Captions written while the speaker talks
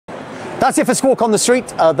That's it for Squawk on the Street,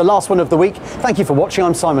 the last one of the week. Thank you for watching.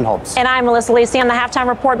 I'm Simon Hobbs. And I'm Melissa Lacey on the Halftime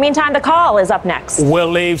Report. Meantime, The Call is up next.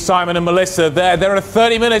 We'll leave Simon and Melissa there. There are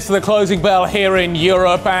 30 minutes to the closing bell here in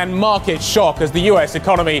Europe, and market shock as the US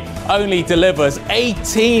economy only delivers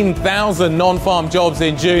 18,000 non-farm jobs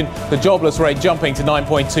in June. The jobless rate jumping to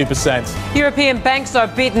 9.2%. European banks are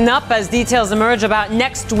beaten up as details emerge about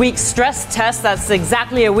next week's stress test. That's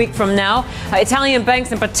exactly a week from now. Italian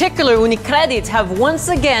banks, in particular Unicredit, have once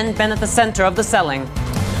again been at the center of the selling.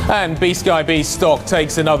 And B-Sky B stock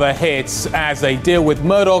takes another hit as a deal with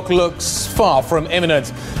Murdoch looks far from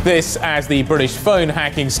imminent. This as the British phone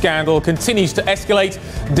hacking scandal continues to escalate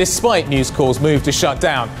despite News Corp's move to shut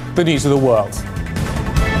down the news of the world.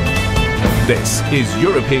 This is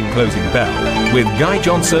European Closing Bell with Guy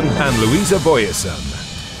Johnson and Louisa Boyerson.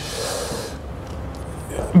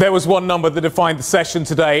 There was one number that defined the session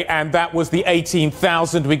today, and that was the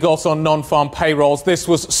 18,000 we got on non-farm payrolls. This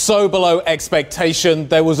was so below expectation.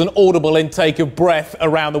 There was an audible intake of breath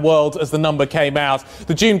around the world as the number came out.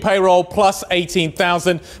 The June payroll plus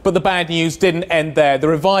 18,000, but the bad news didn't end there. The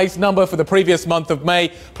revised number for the previous month of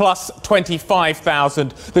May plus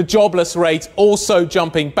 25,000. The jobless rate also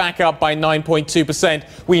jumping back up by 9.2%.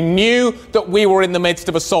 We knew that we were in the midst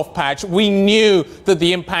of a soft patch. We knew that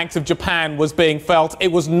the impact of Japan was being felt. It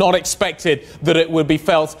was not expected that it would be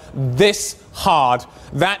felt this hard.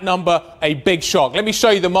 That number, a big shock. Let me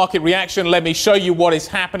show you the market reaction. Let me show you what is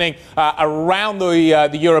happening around the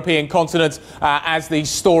European continent as the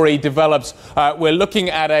story develops. We're looking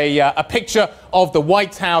at a picture of the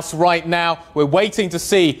White House right now. We're waiting to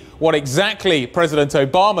see what exactly President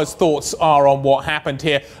Obama's thoughts are on what happened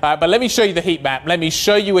here. But let me show you the heat map. Let me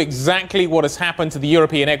show you exactly what has happened to the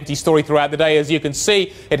European equity story throughout the day. As you can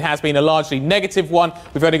see, it has been a largely negative one.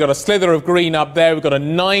 We've only got a slither of green up there. We've got a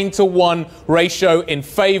 9-to-1 ratio in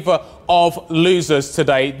favour of losers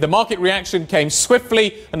today. The market reaction came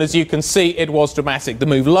swiftly, and as you can see, it was dramatic. The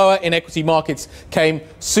move lower in equity markets came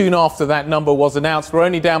soon after that number was announced. We're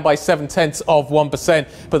only down by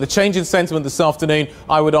 0.7%, but the change in sentiment this afternoon,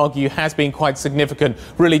 I would argue, has been quite significant,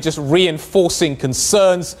 really just reinforcing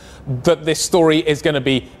concerns that this story is going to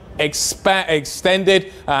be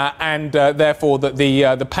extended and therefore that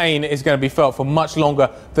the pain is going to be felt for much longer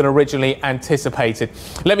than originally anticipated.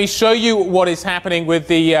 Let me show you what is happening with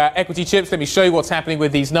the equity chips. Let me show you what's happening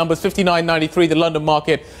with these numbers. 59.93, the London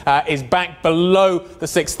market is back below the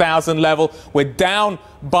 6,000 level. We're down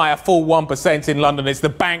by a full 1% in London. It's the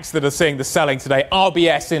banks that are seeing the selling today.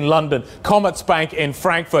 RBS in London, Commerzbank in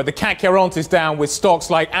Frankfurt. The CAC 40 is down with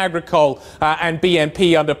stocks like Agricole and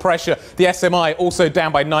BNP under pressure. The SMI also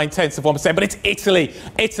down by 0.9%. But it's Italy.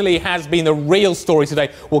 Italy has been the real story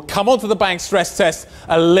today. We'll come on to the bank stress test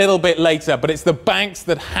a little bit later, but it's the banks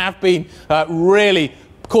that have been really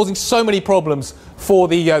causing so many problems for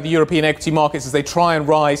the European equity markets as they try and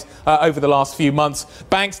rise over the last few months.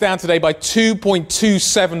 Banks down today by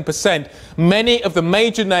 2.27%. Many of the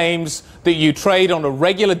major names that you trade on a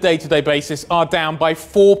regular day-to-day basis are down by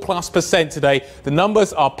 4+% today. The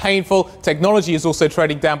numbers are painful. Technology is also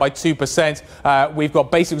trading down by 2%. We've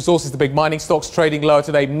got basic resources, the big mining stocks trading lower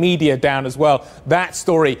today. Media down as well. That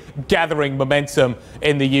story gathering momentum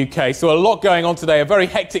in the UK. So a lot going on today. A very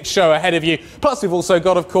hectic show ahead of you. Plus, we've also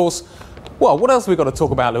got, of course, well, what else have we got to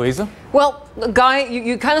talk about, Louisa? Well, Guy,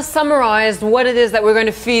 you kind of summarized what it is that we're going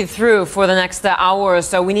to feed through for the next hour or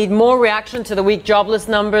so. We need more reaction to the weak jobless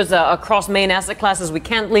numbers across main asset classes. We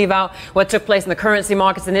can't leave out what took place in the currency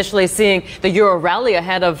markets initially, seeing the euro rally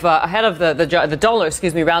ahead of the dollar,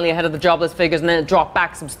 rally ahead of the jobless figures, and then it dropped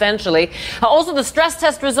back substantially. Also, the stress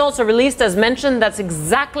test results are released, as mentioned. That's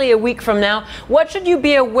exactly a week from now. What should you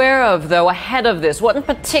be aware of, though, ahead of this? What in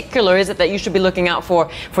particular is it that you should be looking out for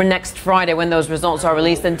next Friday when those results are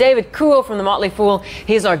released? And David Kuo from the Motley Fool,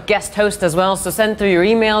 he's our guest host as well. So send through your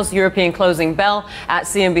emails. European Closing Bell at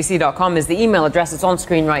cnbc.com is the email address. It's on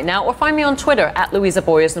screen right now. Or find me on Twitter at Louisa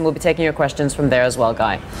Boyerson. We'll be taking your questions from there as well,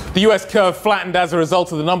 Guy. The US curve flattened as a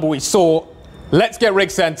result of the number we saw. Let's get Rick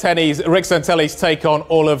Santelli's take on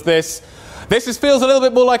all of this. This feels a little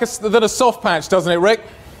bit more like than a soft patch, doesn't it, Rick?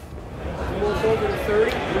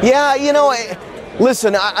 Yeah, you know,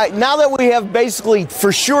 listen, now that we have basically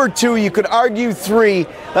for sure 2, you could argue 3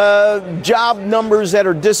 job numbers that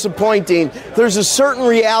are disappointing, there's a certain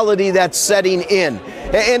reality that's setting in.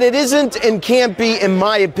 And it isn't and can't be, in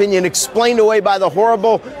my opinion, explained away by the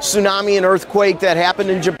horrible tsunami and earthquake that happened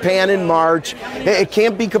in Japan in March. It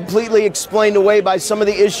can't be completely explained away by some of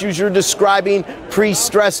the issues you're describing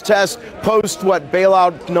pre-stress test, post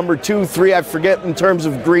bailout number 2, 3, I forget, in terms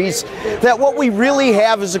of Greece. That what we really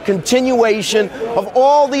have is a continuation of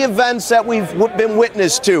all the events that we've been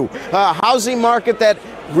witness to. Housing market that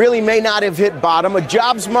really may not have hit bottom, a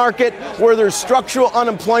jobs market where there's structural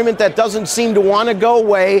unemployment that doesn't seem to want to go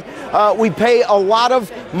away. We pay a lot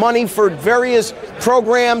of money for various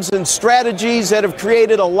programs and strategies that have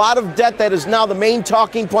created a lot of debt that is now the main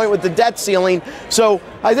talking point with the debt ceiling. So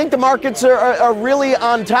I think the markets are really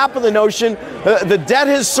on top of the notion. The debt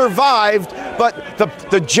has survived, but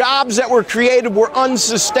the jobs that were created were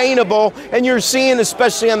unsustainable. And you're seeing,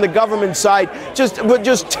 especially on the government side,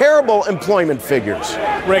 just terrible employment figures.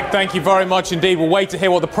 Rick, thank you very much indeed. We'll wait to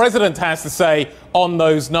hear what the president has to say on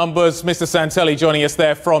those numbers. Mr. Santelli joining us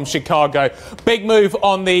there from Chicago. Big move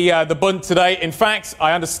on the Bund today. In fact,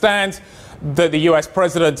 I understand that the U.S.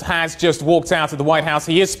 president has just walked out of the White House.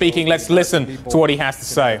 He is speaking. Let's listen to what he has to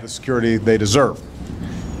say. The security they deserve.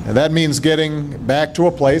 And that means getting back to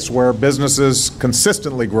a place where businesses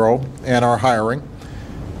consistently grow and are hiring,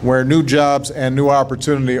 where new jobs and new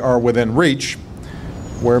opportunity are within reach,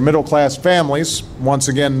 where middle-class families once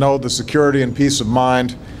again know the security and peace of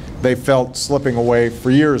mind they felt slipping away for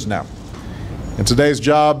years now. And today's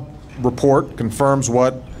job report confirms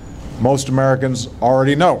what most Americans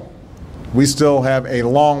already know. We still have a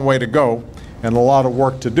long way to go and a lot of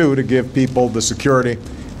work to do to give people the security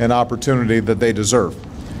and opportunity that they deserve.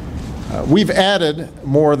 We've added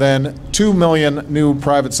more than 2 million new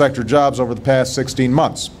private sector jobs over the past 16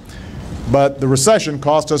 months, but the recession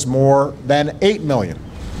cost us more than 8 million.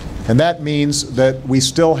 And that means that we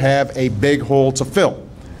still have a big hole to fill.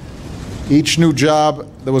 Each new job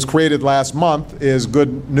that was created last month is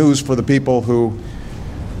good news for the people who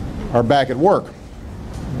are back at work,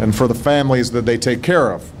 and for the families that they take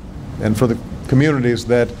care of, and for the communities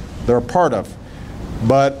that they're a part of.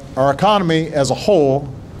 But our economy as a whole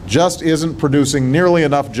just isn't producing nearly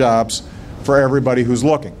enough jobs for everybody who's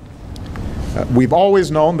looking. We've always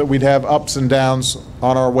known that we'd have ups and downs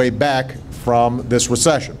on our way back from this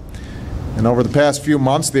recession. And over the past few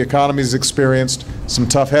months, the economy's experienced some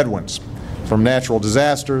tough headwinds, from natural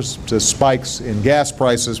disasters to spikes in gas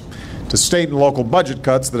prices to state and local budget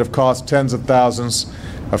cuts that have cost tens of thousands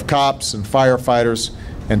of cops and firefighters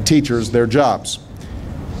and teachers their jobs.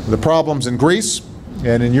 The problems in Greece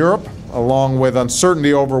and in Europe, along with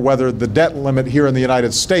uncertainty over whether the debt limit here in the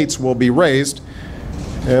United States will be raised,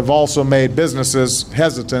 have also made businesses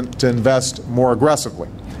hesitant to invest more aggressively.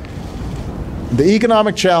 The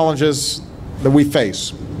economic challenges that we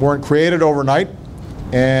face weren't created overnight,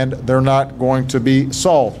 and they're not going to be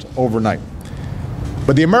solved overnight.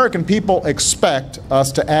 But the American people expect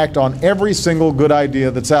us to act on every single good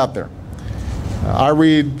idea that's out there. I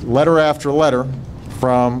read letter after letter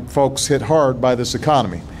from folks hit hard by this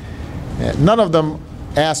economy. None of them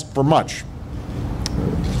ask for much.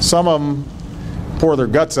 Some of them pour their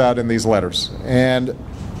guts out in these letters, and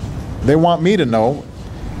they want me to know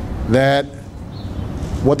that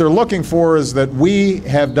what they're looking for is that we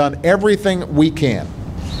have done everything we can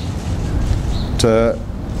to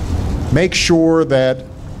make sure that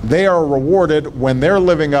they are rewarded when they're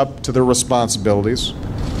living up to their responsibilities,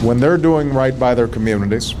 when they're doing right by their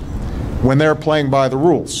communities, when they're playing by the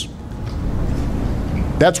rules.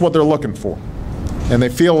 That's what they're looking for. And they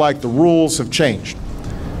feel like the rules have changed.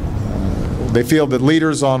 They feel that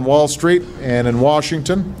leaders on Wall Street and in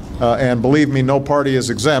Washington, and believe me, no party is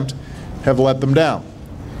exempt, have let them down.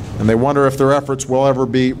 And they wonder if their efforts will ever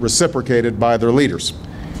be reciprocated by their leaders.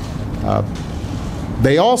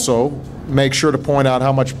 They also make sure to point out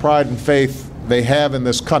how much pride and faith they have in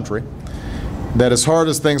this country, that as hard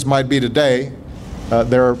as things might be today,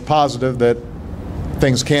 they're positive that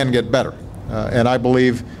things can get better. And I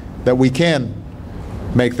believe that we can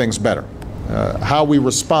make things better. How we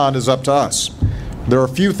respond is up to us. There are a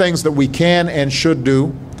few things that we can and should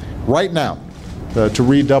do right now to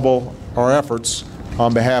redouble our efforts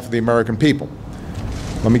on behalf of the American people.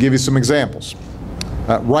 Let me give you some examples.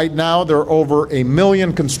 Right now, there are over 1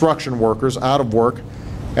 million construction workers out of work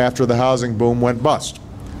after the housing boom went bust,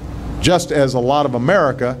 just as a lot of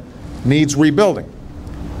America needs rebuilding.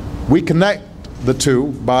 We connect the two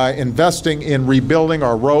by investing in rebuilding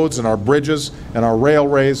our roads and our bridges and our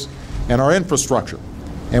railways and our infrastructure.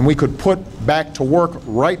 And we could put back to work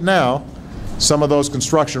right now some of those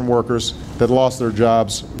construction workers that lost their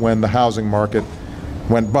jobs when the housing market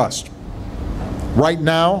went bust. Right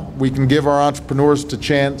now, we can give our entrepreneurs the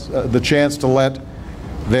chance to let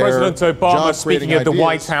their President Obama speaking at the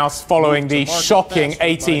White House following the shocking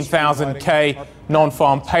 18,000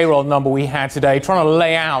 non-farm payroll number we had today, trying to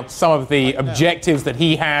lay out some of the objectives that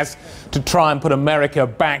he has to try and put America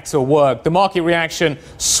back to work. The market reaction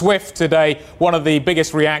swift today. One of the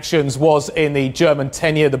biggest reactions was in the German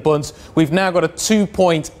 10-year, the Bund. We've now got a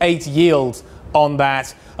 2.8 yield on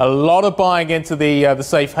that. A lot of buying into the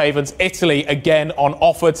safe havens. Italy again on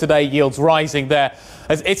offer today, yields rising there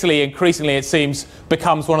as Italy increasingly, it seems,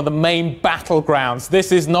 becomes one of the main battlegrounds.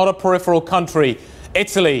 This is not a peripheral country.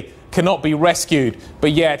 Italy cannot be rescued,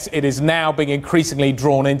 but yet it is now being increasingly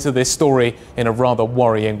drawn into this story in a rather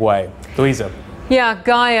worrying way. Louisa. Yeah,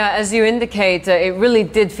 Guy, as you indicate, it really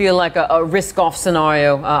did feel like a risk-off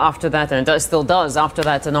scenario after that, and it still does after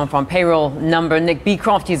that non-farm payroll number. Nick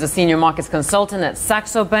Beecroft, he's a senior markets consultant at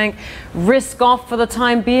Saxo Bank. Risk-off for the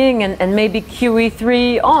time being, and maybe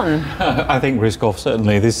QE3 on? I think risk-off,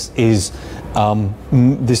 certainly. This is...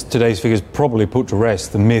 today's figures probably put to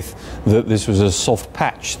rest the myth that this was a soft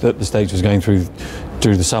patch that the States was going through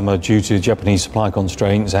the summer due to Japanese supply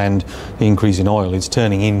constraints and the increase in oil. It's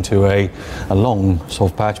turning into a long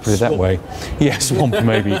soft patch, put it that way. Yes, swamp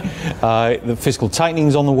maybe. The fiscal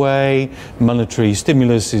tightening's on the way, monetary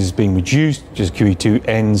stimulus is being reduced, just QE2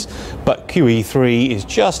 ends, but QE3 is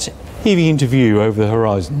just heaving into view over the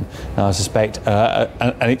horizon, I suspect,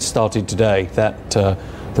 and it started today.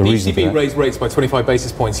 The ECB raised rates by 25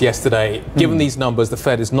 basis points yesterday. Given these numbers, the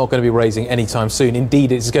Fed is not going to be raising anytime soon.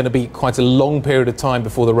 Indeed, it's going to be quite a long period of time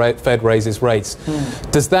before the Fed raises rates.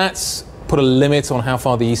 Does that put a limit on how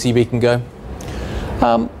far the ECB can go?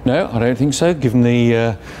 No, I don't think so, given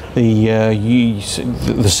the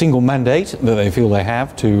single mandate that they feel they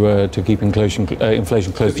have to keep inflation close to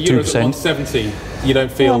 2%. The euro's at 170. You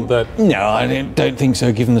don't feel that? No, I don't think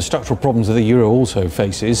so, given the structural problems that the euro also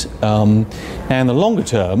faces. And the longer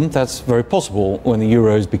term, that's very possible when the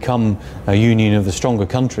euro has become a union of the stronger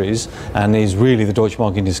countries and is really the Deutsche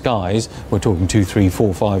Mark in disguise. We're talking 2, 3,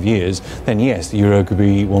 4, 5 years. Then yes, the euro could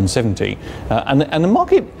be 170. And the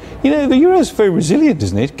market, the euro is very resilient,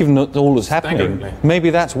 isn't it? Given all that's happening. Maybe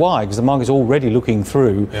that's why, because the market's already looking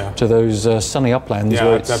through to those sunny uplands. Yeah,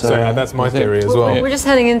 where it's, that's my theory as well. We're just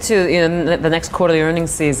heading into the next quarterly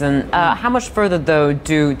earnings season. How much further, though,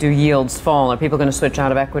 do yields fall? Are people going to switch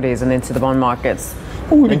out of equities and into the bond markets?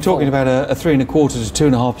 Well, we've been talking about a 3.25% to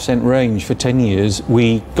 2.5% range for 10 years.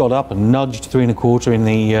 We got up and nudged 3.25% in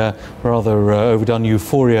the rather overdone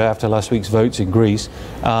euphoria after last week's votes in Greece,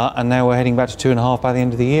 and now we're heading back to 2.5% by the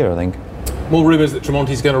end of the year, I think. More rumours that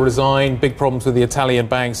Tremonti's going to resign, big problems with the Italian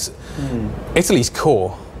banks. Italy's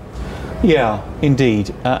core. Yeah,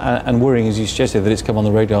 indeed. And worrying, as you suggested, that it's come on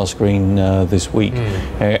the radar screen this week.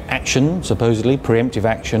 Action, supposedly, preemptive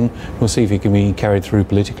action. We'll see if it can be carried through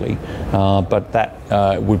politically. But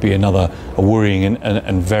that would be another worrying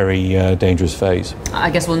and very dangerous phase.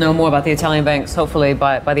 I guess we'll know more about the Italian banks, hopefully,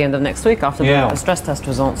 by the end of next week after the stress test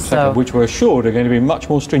results. So. Which we're assured are going to be much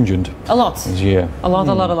more stringent. A lot. This year. A lot.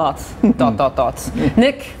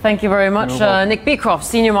 Nick, thank you very much. Nick Beecroft,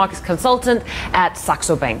 Senior Markets Consultant at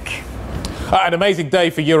Saxo Bank. An amazing day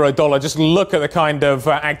for euro-dollar. Just look at the kind of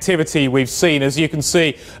activity we've seen. As you can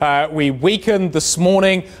see, we weakened this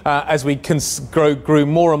morning as we grew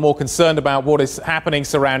more and more concerned about what is happening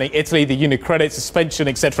surrounding Italy, the Unicredit suspension,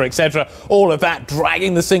 etc., all of that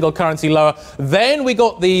dragging the single currency lower. Then we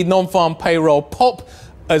got the non-farm payroll pop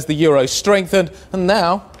as the euro strengthened, and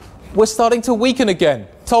now we're starting to weaken again.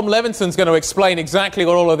 Tom Levinson's going to explain exactly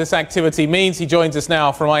what all of this activity means. He joins us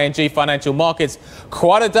now from ING Financial Markets.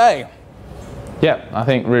 Quite a day. Yeah, I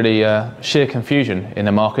think really sheer confusion in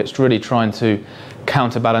the markets, really trying to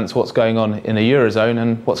counterbalance what's going on in the Eurozone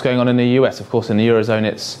and what's going on in the US. Of course, in the Eurozone,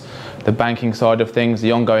 it's the banking side of things,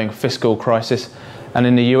 the ongoing fiscal crisis, and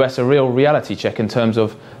in the US, a real reality check in terms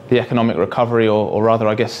of the economic recovery, or rather,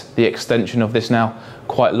 I guess, the extension of this now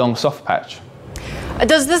quite long soft patch.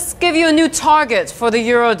 Does this give you a new target for the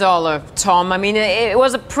euro-dollar, Tom? I mean, it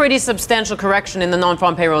was a pretty substantial correction in the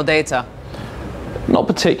non-farm payroll data. Not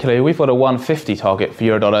particularly. We've got a 150 target for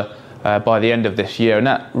euro-dollar by the end of this year, and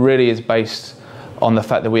that really is based on the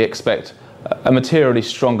fact that we expect a materially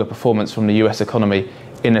stronger performance from the US economy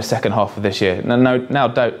in the second half of this year. No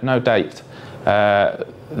doubt,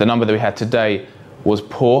 the number that we had today was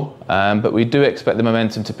poor, but we do expect the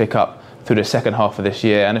momentum to pick up through the second half of this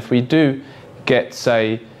year. And if we do get,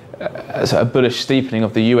 say, a bullish steepening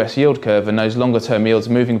of the US yield curve and those longer term yields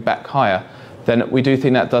moving back higher, then we do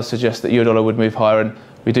think that does suggest that euro-dollar would move higher, and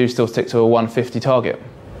we do still stick to a 150 target.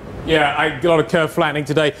 Yeah, I got a lot of curve flattening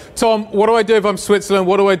today. Tom, what do I do if I'm Switzerland?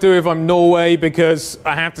 What do I do if I'm Norway? Because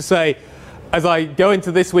I have to say, as I go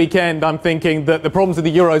into this weekend, I'm thinking that the problems in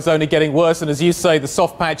the Eurozone are getting worse, and as you say, the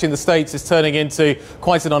soft patch in the States is turning into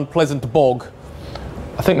quite an unpleasant bog.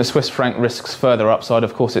 I think the Swiss franc risks further upside.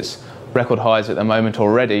 Of course, it's record highs at the moment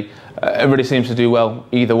already. It really seems to do well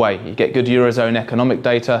either way. You get good Eurozone economic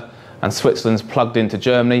data, and Switzerland's plugged into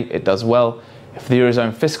Germany, it does well. If the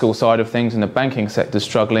Eurozone fiscal side of things and the banking sector is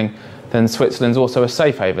struggling, then Switzerland's also a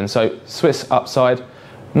safe haven. So Swiss upside,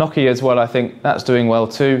 Nokia as well, I think that's doing well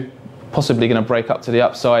too, possibly going to break up to the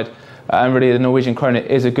upside. And really the Norwegian krone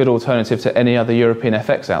is a good alternative to any other European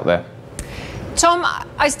FX out there. Tom,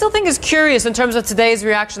 I still think it's curious in terms of today's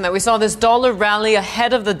reaction that we saw this dollar rally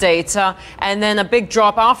ahead of the data and then a big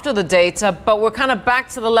drop after the data, but we're kind of back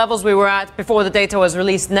to the levels we were at before the data was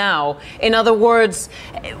released now. In other words,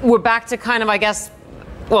 we're back to kind of, I guess,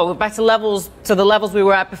 well, we're back to the levels we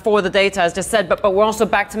were at before the data, as just said, but we're also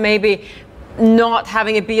back to maybe not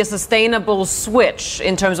having it be a sustainable switch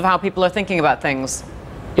in terms of how people are thinking about things.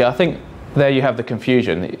 Yeah, I think there you have the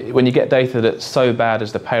confusion. When you get data that's so bad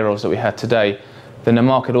as the payrolls that we had today, then the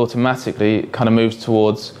market automatically kind of moves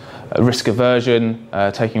towards risk aversion,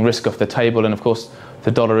 taking risk off the table, and of course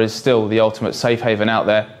the dollar is still the ultimate safe haven out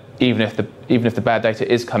there, even if the bad data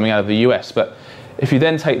is coming out of the US. But if you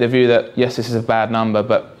then take the view that yes, this is a bad number,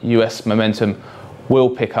 but US momentum will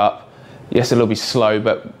pick up. Yes, it'll be slow,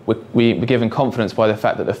 but we're given confidence by the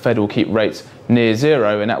fact that the Fed will keep rates near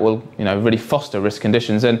zero, and that will, really foster risk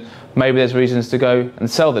conditions. And maybe there's reasons to go and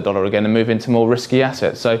sell the dollar again and move into more risky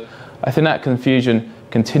assets. So I think that confusion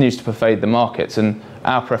continues to pervade the markets, and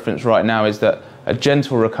our preference right now is that a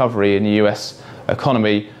gentle recovery in the US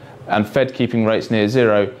economy and Fed keeping rates near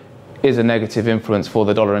zero is a negative influence for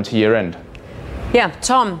the dollar into year end. Yeah,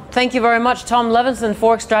 Tom, thank you very much. Tom Levinson,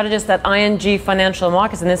 Forex strategist at ING Financial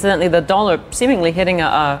Markets. And incidentally, the dollar seemingly hitting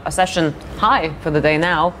a session high for the day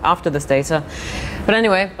now after this data. But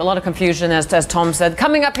anyway, a lot of confusion, as Tom said.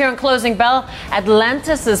 Coming up here on Closing Bell,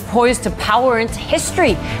 Atlantis is poised to power into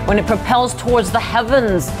history when it propels towards the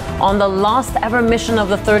heavens on the last ever mission of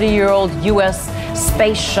the 30-year-old U.S.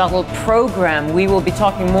 space shuttle program. We will be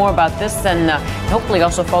talking more about this and hopefully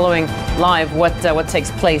also following live what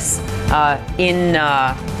takes place in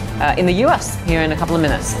the U.S. here in a couple of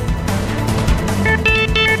minutes.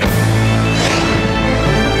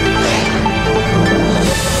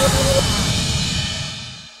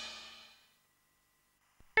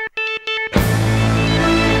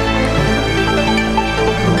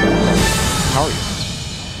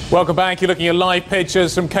 Welcome back. You're looking at live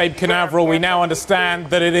pictures from Cape Canaveral. We now understand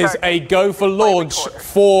that it is a go for launch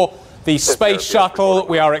for the space shuttle.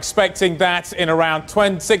 We are expecting that in around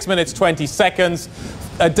 6 minutes, 20 seconds.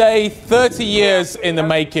 A day, 30 years in the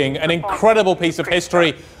making. An incredible piece of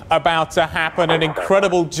history about to happen. An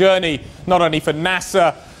incredible journey, not only for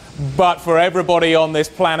NASA, but for everybody on this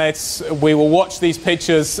planet. We will watch these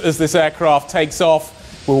pictures as this aircraft takes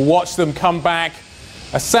off. We'll watch them come back.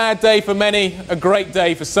 A sad day for many, a great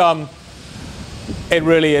day for some. It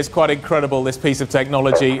really is quite incredible, this piece of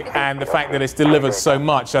technology, and the fact that it's delivered so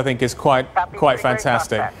much, I think, is quite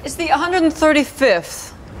fantastic. It's the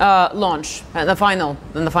 135th launch, and the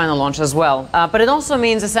final launch as well. But it also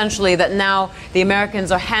means essentially that now the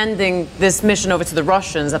Americans are handing this mission over to the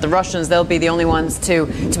Russians. That the Russians, they'll be the only ones to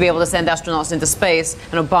be able to send astronauts into space.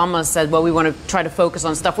 And Obama said, well, we want to try to focus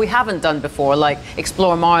on stuff we haven't done before, like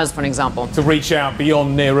explore Mars, for an example. To reach out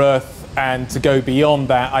beyond near Earth and to go beyond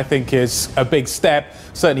that, I think, is a big step.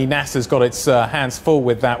 Certainly NASA's got its hands full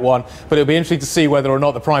with that one, but it'll be interesting to see whether or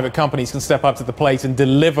not the private companies can step up to the plate and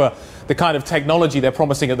deliver the kind of technology they're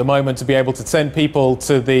promising at the moment to be able to send people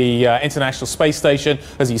to the International Space Station.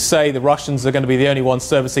 As you say, the Russians are going to be the only ones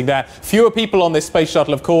servicing that. Fewer people on this space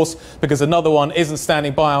shuttle, of course, because another one isn't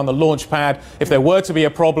standing by on the launch pad. If there were to be a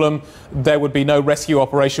problem, there would be no rescue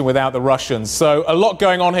operation without the Russians. So a lot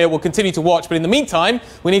going on here. We'll continue to watch, but in the meantime,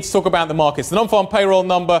 we need to talk about the markets. The non-farm payroll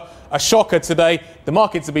number, a shocker today. The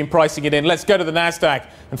markets have been pricing it in. Let's go to the NASDAQ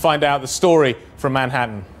and find out the story from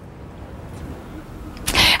Manhattan.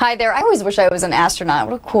 Hi there. I always wish I was an astronaut.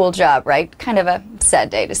 What a cool job, right? Kind of a sad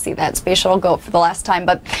day to see that space shuttle go for the last time.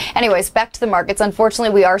 But anyways, back to the markets.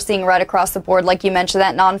 Unfortunately, we are seeing red across the board. Like you mentioned,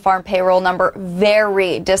 that non-farm payroll number,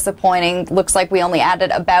 very disappointing. Looks like we only added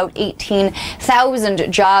about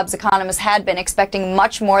 18,000 jobs. Economists had been expecting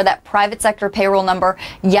much more. That private sector payroll number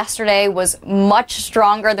yesterday was much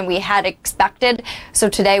stronger than we had expected. So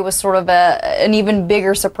today was sort of an even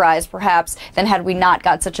bigger surprise, perhaps, than had we not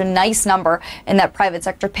got such a nice number in that private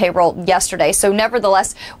sector payroll yesterday. So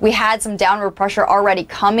nevertheless, we had some downward pressure already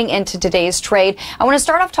coming into today's trade. I want to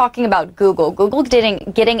start off talking about Google. Google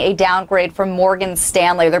getting a downgrade from Morgan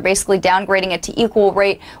Stanley. They're basically downgrading it to equal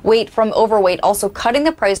weight from overweight, also cutting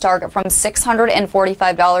the price target from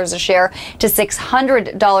 $645 a share to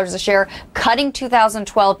 $600 a share, cutting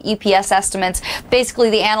 2012 EPS estimates. Basically,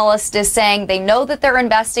 the analyst is saying they know that they're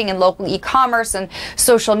investing in local e-commerce and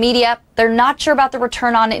social media. they're not sure about the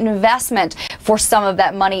return on investment for some of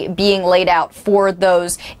that money being laid out for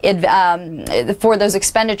those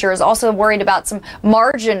expenditures. Also worried about some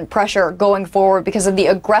margin pressure going forward because of the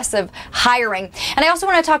aggressive hiring. And I also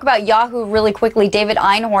want to talk about Yahoo really quickly. David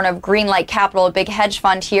Einhorn of Greenlight Capital, a big hedge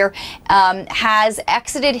fund here, has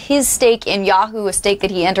exited his stake in Yahoo, a stake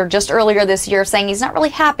that he entered just earlier this year, saying he's not really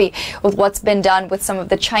happy with what's been done with some of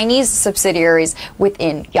the Chinese subsidiaries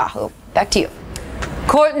within Yahoo. Back to you.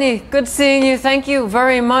 Courtney, good seeing you. Thank you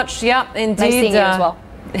very much. Yeah, indeed. Nice seeing you as well.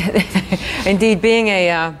 Indeed, being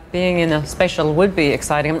in a spatial would be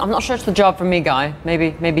exciting. I'm not sure it's the job for me, Guy.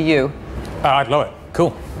 Maybe you. I'd love it.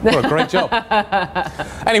 Cool. What a great job.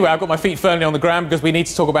 Anyway, I've got my feet firmly on the ground because we need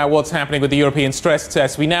to talk about what's happening with the European stress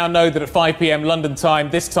test. We now know that at 5 p.m. London time,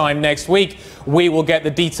 this time next week, we will get the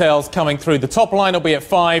details coming through. The top line will be at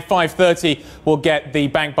 5:30, we'll get the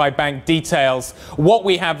bank-by-bank details. What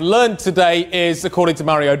we have learned today is, according to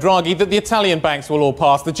Mario Draghi, that the Italian banks will all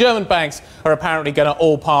pass. The German banks are apparently going to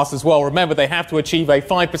all pass as well. Remember, they have to achieve a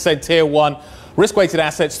 5% Tier 1 risk-weighted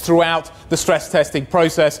assets throughout the stress testing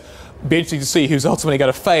process. Be interesting to see who's ultimately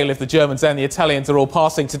going to fail if the Germans and the Italians are all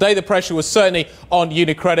passing. Today, the pressure was certainly on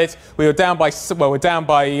UniCredit. We were down by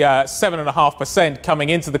 7.5% coming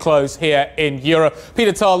into the close here in Europe.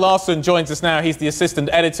 Peter Tal Larsen joins us now. He's the assistant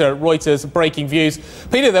editor at Reuters Breaking Views.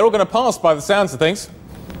 Peter, they're all going to pass by the sounds of things.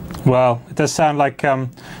 Well, it does sound like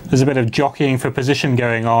there's a bit of jockeying for position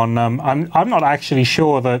going on. I'm not actually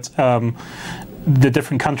sure that the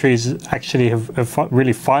different countries actually have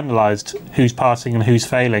really finalised who's passing and who's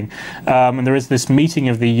failing. And there is this meeting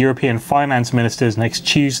of the European finance ministers next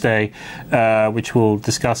Tuesday, which will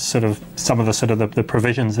discuss some of the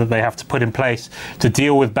provisions that they have to put in place to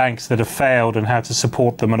deal with banks that have failed and how to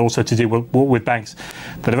support them, and also to deal with banks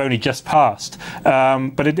that have only just passed.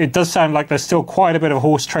 But it does sound like there's still quite a bit of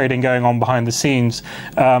horse trading going on behind the scenes,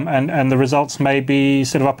 and the results may be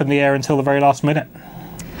up in the air until the very last minute.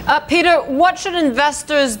 Peter, what should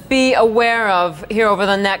investors be aware of here over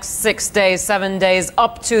the next 6 days, 7 days,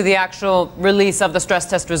 up to the actual release of the stress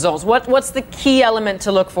test results? What's the key element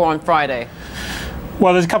to look for on Friday?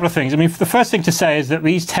 Well, there's a couple of things. I mean, the first thing to say is that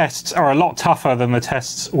these tests are a lot tougher than the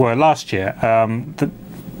tests were last year.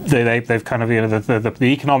 They've kind of, the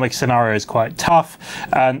economic scenario is quite tough,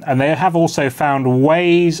 and they have also found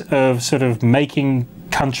ways of making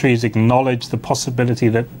countries acknowledge the possibility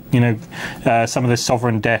that some of this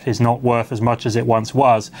sovereign debt is not worth as much as it once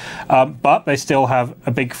was, but they still have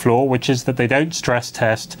a big flaw, which is that they don't stress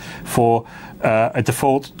test for a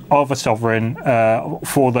default of a sovereign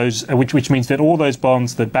for those, which means that all those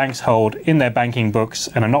bonds that banks hold in their banking books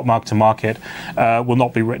and are not marked to market will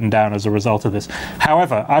not be written down as a result of this.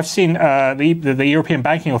 However, I've seen the European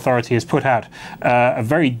Banking Authority has put out a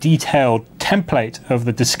very detailed template of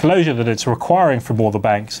the disclosure that it's requiring from all the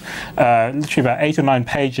banks, literally about 8 or 9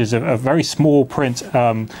 pages of very small print,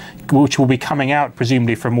 which will be coming out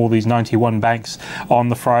presumably from all these 91 banks on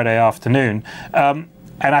the Friday afternoon.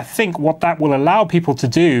 And I think what that will allow people to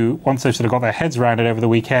do, once they've got their heads around it over the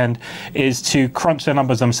weekend, is to crunch their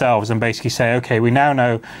numbers themselves and basically say, okay, we now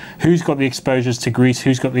know who's got the exposures to Greece,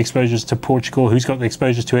 who's got the exposures to Portugal, who's got the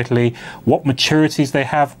exposures to Italy, what maturities they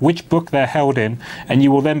have, which book they're held in, and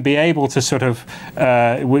you will then be able to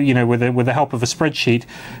with the help of a spreadsheet,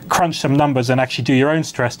 crunch some numbers and actually do your own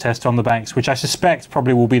stress test on the banks, which I suspect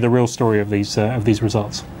probably will be the real story of these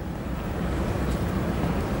results.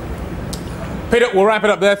 Peter, we'll wrap it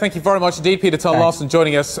up there. Thank you very much indeed. Peter Tal Larsen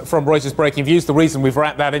joining us from Reuters Breaking Views. The reason we've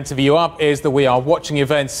wrapped that interview up is that we are watching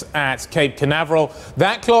events at Cape Canaveral.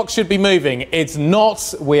 That clock should be moving. It's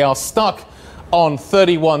not. We are stuck on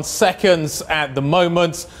 31 seconds at the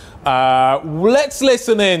moment. Let's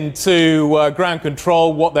listen in to ground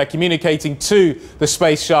control, what they're communicating to the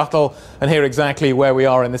space shuttle, and hear exactly where we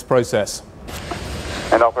are in this process.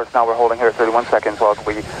 And all personnel, we're holding here at 31 seconds while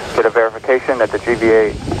we get a verification that the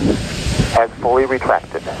GVA has fully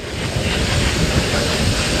retracted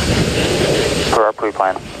per our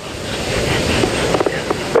pre-plan.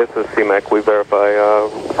 This is CMAC. We verify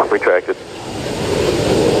retracted.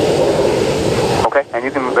 Okay, and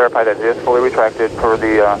you can verify that it is fully retracted per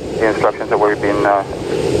the instructions that we've been that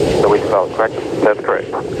we developed, correct? That's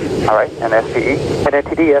correct. All right, and SPE? And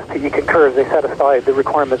NTD, SPE concurs. They satisfy the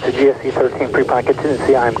requirements of GSE 13 pre-plan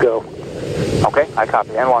contingency. I am go. Okay, I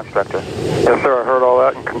copy. And launch director. Yes, sir. I heard all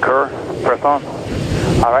that and concur. Press on.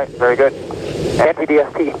 All right, very good.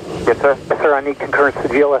 NTDST. Yes, sir. Yes, sir. I need concurrence to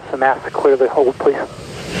GLS and mass to clear the hold, please.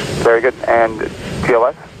 Very good. And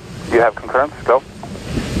GLS, you have concurrence? Go.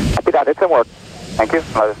 Copy that. It's in work. Thank you.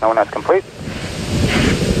 Let us know when that's complete.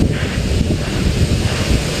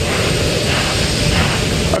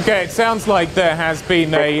 Okay, it sounds like there has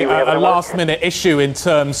been a last-minute issue in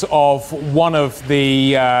terms of one of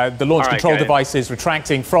the launch control devices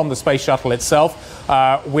retracting from the space shuttle itself.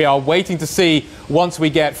 We are waiting to see, once we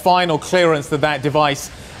get final clearance, that device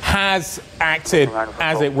has acted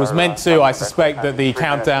as it was meant to. I suspect that the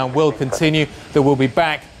countdown will continue, that we'll be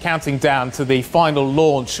back counting down to the final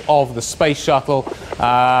launch of the space shuttle.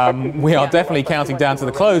 We are definitely counting down to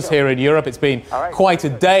the close here in Europe. It's been quite a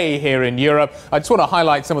day here in Europe. I just want to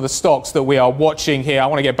highlight some of the stocks that we are watching here. I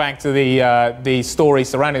want to get back to the story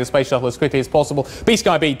surrounding the space shuttle as quickly as possible.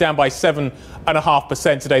 BSkyB down by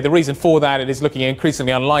 7.5% today. The reason for that, it is looking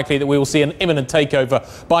increasingly unlikely that we will see an imminent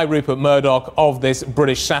takeover by Rupert Murdoch of this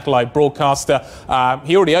British satellite broadcaster.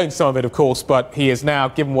 He already owns some of it, of course, but he is now,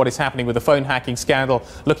 given what is happening with the phone hacking scandal,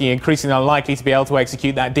 looking increasingly unlikely to be able to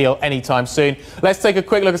execute that deal anytime soon. Let's take a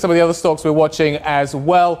quick look at some of the other stocks we're watching as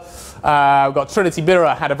well. We've got Trinity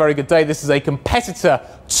Mirror, had a very good day. This is a competitor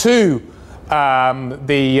to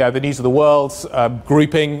the News of the World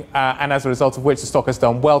grouping, and as a result of which the stock has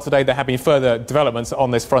done well today. There have been further developments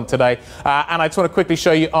on this front today. And I just want to quickly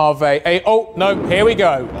show you of oh, no, here we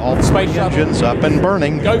go. All the space engines up and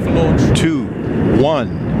burning. Go for launch. 2,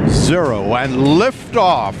 1, 0, and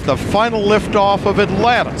liftoff. The final liftoff of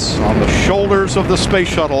Atlantis on the shoulders of the space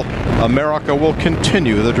shuttle. America will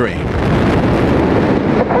continue the dream.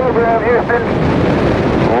 Program, Houston.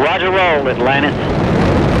 Roger, roll, Atlantis.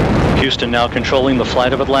 Houston now controlling the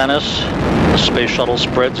flight of Atlantis. The space shuttle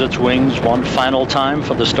spreads its wings one final time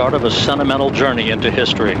for the start of a sentimental journey into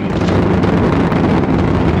history.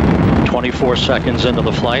 24 seconds into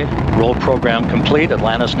the flight, roll program complete.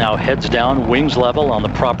 Atlantis now heads down, wings level on the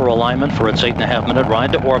proper alignment for its 8.5-minute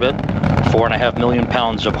ride to orbit. 4.5 million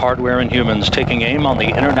pounds of hardware and humans taking aim on the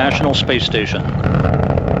International Space Station.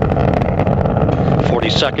 40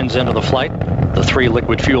 seconds into the flight, the 3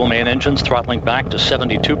 liquid fuel main engines throttling back to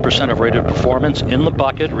 72% of rated performance in the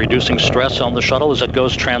bucket, reducing stress on the shuttle as it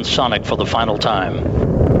goes transonic for the final time.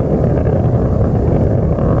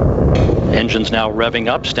 Engines now revving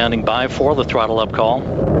up, standing by for the throttle up call.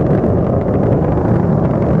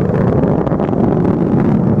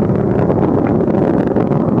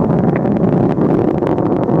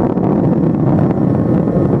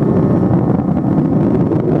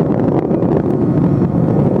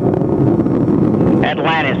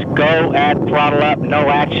 Atlantis, go at throttle up, no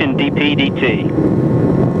action, DPDT.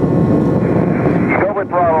 Go with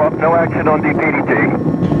throttle up, no action on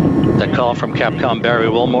DPDT. That call from Capcom Barry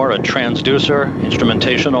Wilmore, a transducer,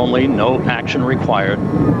 instrumentation only, no action required.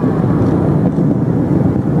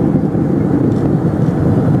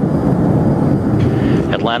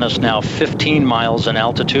 Atlantis now 15 miles in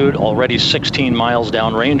altitude, already 16 miles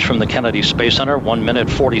downrange from the Kennedy Space Center, 1 minute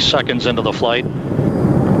 40 seconds into the flight.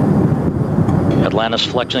 Atlantis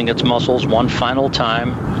flexing its muscles one final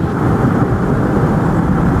time.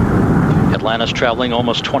 Atlantis traveling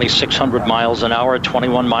almost 2,600 miles an hour,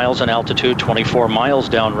 21 miles in altitude, 24 miles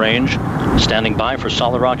downrange, standing by for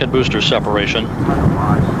solid rocket booster separation.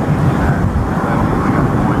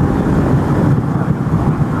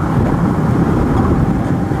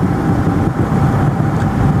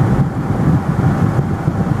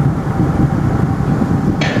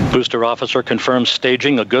 Booster officer confirms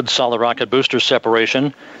staging a good solid rocket booster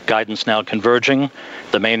separation. Guidance now converging.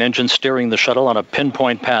 The main engine steering the shuttle on a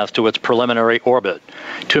pinpoint path to its preliminary orbit.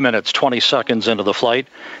 2 minutes, 20 seconds into the flight.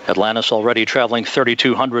 Atlantis already traveling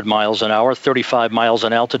 3,200 miles an hour, 35 miles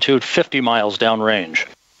in altitude, 50 miles downrange.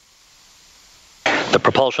 The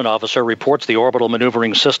propulsion officer reports the orbital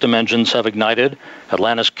maneuvering system engines have ignited.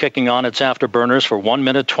 Atlantis kicking on its afterburners for 1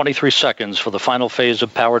 minute, 23 seconds for the final phase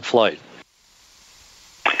of powered flight.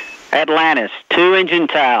 Atlantis, 2 engine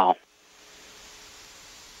towel.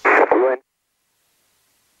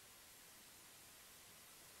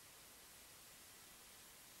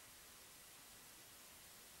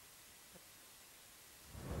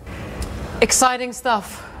 Exciting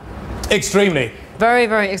stuff. Extremely. Very,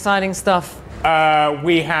 very exciting stuff.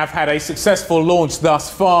 We have had a successful launch thus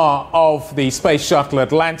far of the Space Shuttle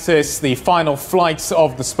Atlantis, the final flights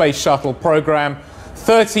of the Space Shuttle program.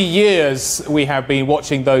 30 years we have been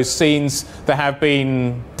watching those scenes. There have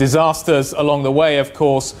been disasters along the way, of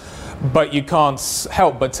course, but you can't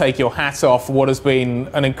help but take your hat off for what has been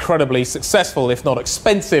an incredibly successful, if not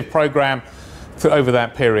expensive, program over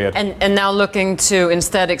that period. And now looking to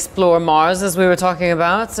instead explore Mars, as we were talking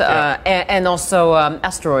about, and also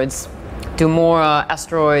asteroids. Do more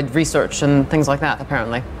asteroid research and things like that,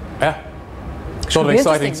 apparently. Yeah. A lot of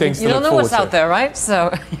exciting things to look forward to. You don't know what's out there, right?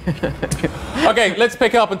 So. Okay, let's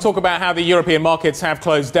pick up and talk about how the European markets have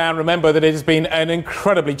closed down. Remember that it has been an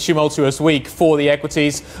incredibly tumultuous week for the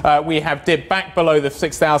equities. We have dipped back below the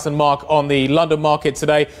 6,000 mark on the London market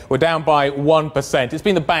today. We're down by 1%. It's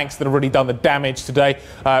been the banks that have really done the damage today.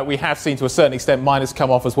 We have seen to a certain extent miners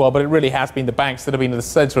come off as well, but it really has been the banks that have been at the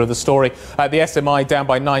centre of the story. The SMI down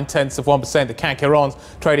by 0.9%. The CAC 40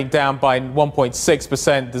 trading down by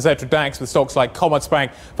 1.6%. The Xetra DAX with stocks like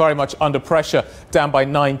Commerzbank very much under pressure, down by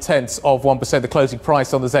 0.9%. The closing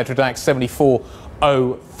price on the Xetra DAX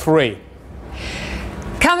 74.03.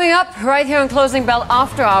 Coming up right here on Closing Bell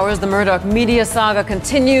After Hours, the Murdoch media saga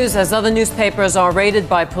continues as other newspapers are raided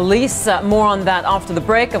by police. More on that after the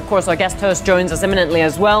break. Of course, our guest host joins us imminently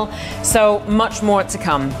as well. So much more to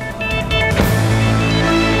come.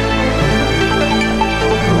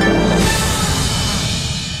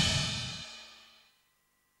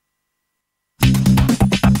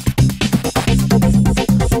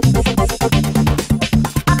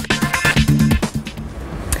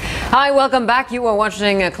 Hi, welcome back. You are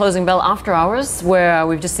watching Closing Bell After Hours, where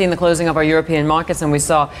we've just seen the closing of our European markets, and we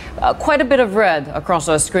saw quite a bit of red across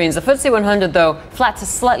our screens. The FTSE 100, though, flat to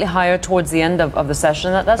slightly higher towards the end of the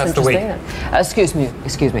session. That's interesting. Excuse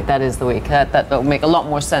me. That is the week. That will make a lot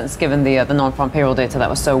more sense given the non-farm payroll data that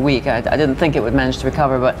was so weak. I didn't think it would manage to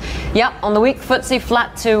recover, but yeah, on the week, FTSE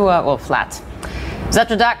flat to flat.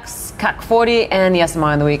 Xetra DAX, CAC 40 and the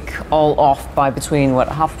SMI on the week all off by between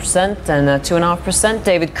 0.5% and 2.5%.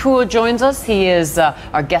 David Kuo joins us. He is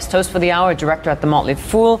our guest host for the hour, director at the Motley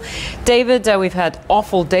Fool. David, we've had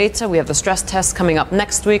awful data. We have the stress tests coming up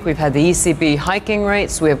next week. We've had the ECB hiking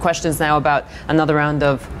rates. We have questions now about another round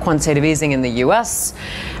of quantitative easing in the US.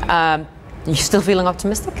 You still feeling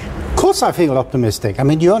optimistic? Of course I feel optimistic. I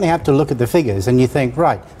mean, you only have to look at the figures and you think,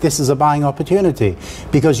 right, this is a buying opportunity,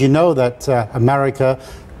 because you know that America,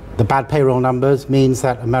 the bad payroll numbers means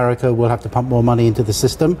that America will have to pump more money into the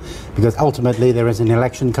system, because ultimately there is an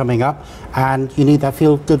election coming up and you need that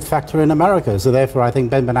feel-good factor in America. So therefore I think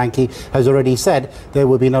Ben Bernanke has already said there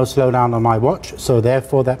will be no slowdown on my watch, so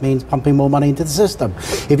therefore that means pumping more money into the system.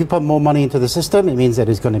 If you pump more money into the system, it means that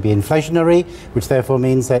it's going to be inflationary, which therefore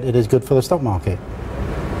means that it is good for the stock market.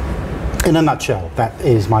 In a nutshell, that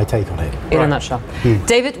is my take on it. In a nutshell.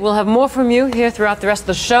 David, we'll have more from you here throughout the rest of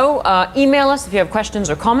the show. Email us if you have questions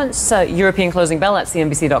or comments,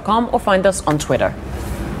 europeanclosingbell@cnbc.com, or find us on Twitter.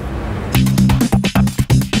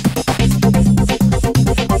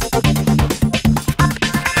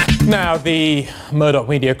 Now, the Murdoch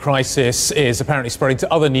media crisis is apparently spreading to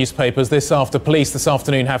other newspapers. This after police this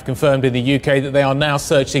afternoon have confirmed in the UK that they are now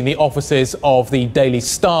searching the offices of the Daily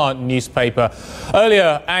Star newspaper.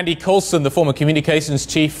 Earlier, Andy Coulson, the former communications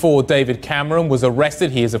chief for David Cameron, was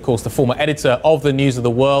arrested. He is, of course, the former editor of the News of the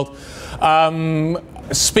World.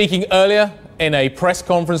 Speaking earlier in a press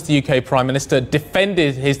conference, the UK Prime Minister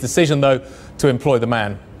defended his decision, though, to employ the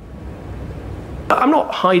man. I'm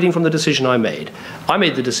not hiding from the decision I made. I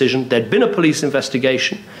made the decision. There'd been a police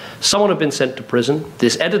investigation. Someone had been sent to prison.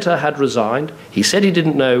 This editor had resigned. He said he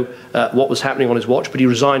didn't know what was happening on his watch, but he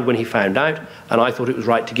resigned when he found out, and I thought it was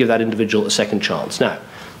right to give that individual a second chance. Now,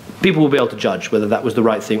 people will be able to judge whether that was the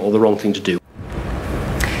right thing or the wrong thing to do.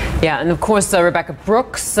 Yeah, and of course, Rebecca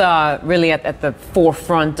Brooks, really at the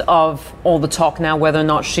forefront of all the talk now, whether or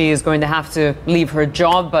not she is going to have to leave her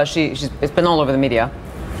job. It's been all over the media.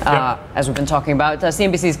 As we've been talking about.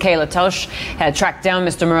 CNBC's Kayla Tosh had tracked down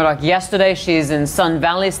Mr. Murdoch yesterday. She's in Sun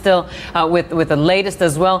Valley still with the latest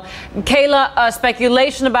as well. Kayla,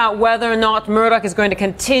 speculation about whether or not Murdoch is going to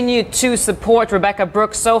continue to support Rebecca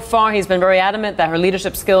Brooks. So far, he's been very adamant that her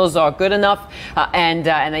leadership skills are good enough and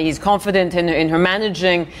that he's confident in her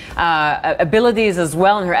managing abilities as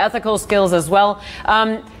well, and her ethical skills as well.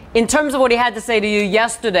 In terms of what he had to say to you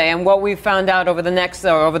yesterday and what we found out over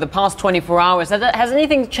the past 24 hours, has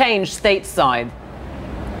anything changed stateside?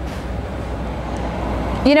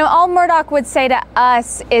 You know, all Murdoch would say to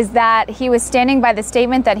us is that he was standing by the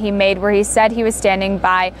statement that he made where he said he was standing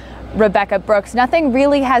by Rebecca Brooks. Nothing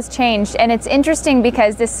really has changed, and it's interesting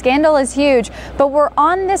because this scandal is huge, but we're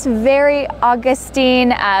on this very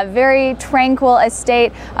Augustine, very tranquil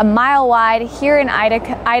estate, a mile wide here in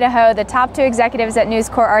Idaho. The top two executives at News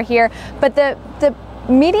Corp are here, but the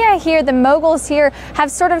media here, the moguls here,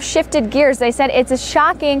 have sort of shifted gears. They said it's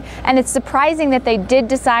shocking and it's surprising that they did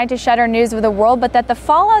decide to shutter News of the World, but that the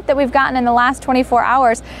fallout that we've gotten in the last 24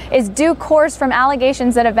 hours is due course from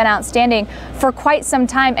allegations that have been outstanding for quite some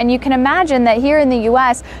time. And you can imagine that here in the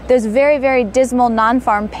U.S., those very, very dismal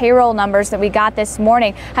non-farm payroll numbers that we got this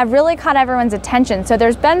morning have really caught everyone's attention. So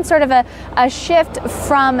there's been sort of a shift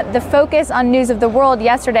from the focus on News of the World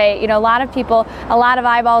yesterday. You know, a lot of people, a lot of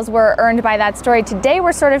eyeballs were earned by that story. Today,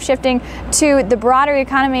 we're sort of shifting to the broader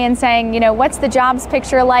economy and saying, you know, what's the jobs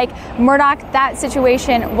picture like? Murdoch, that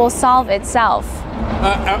situation will solve itself.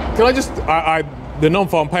 Can I just... the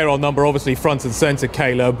non-farm payroll number obviously front and centre,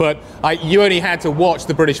 Kayla, but you only had to watch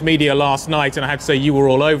the British media last night, and I have to say you were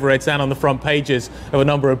all over it and on the front pages of a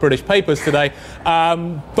number of British papers today.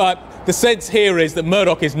 But the sense here is that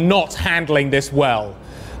Murdoch is not handling this well,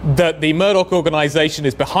 that the Murdoch organisation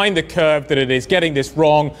is behind the curve, that it is getting this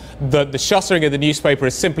wrong, that the shuttering of the newspaper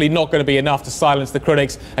is simply not going to be enough to silence the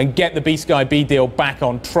critics and get the B-Sky B deal back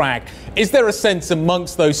on track. Is there a sense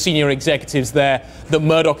amongst those senior executives there that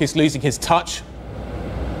Murdoch is losing his touch?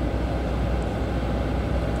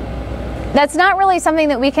 That's not really something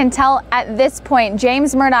that we can tell at this point.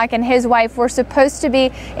 James Murdoch and his wife were supposed to be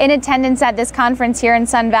in attendance at this conference here in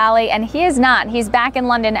Sun Valley, and he is not. He's back in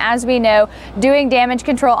London, as we know, doing damage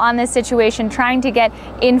control on this situation, trying to get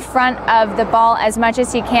in front of the ball as much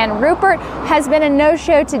as he can. Rupert has been a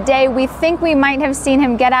no-show today. We think we might have seen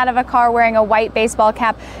him get out of a car wearing a white baseball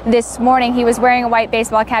cap this morning. He was wearing a white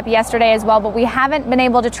baseball cap yesterday as well, but we haven't been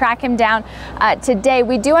able to track him down today.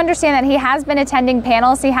 We do understand that he has been attending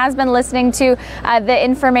panels. He has been listening to the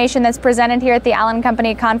information that's presented here at the Allen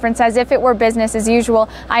Company conference as if it were business as usual.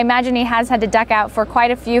 I imagine he has had to duck out for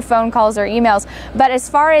quite a few phone calls or emails. But as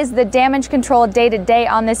far as the damage control day-to-day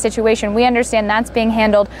on this situation, we understand that's being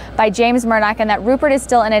handled by James Murdoch and that Rupert is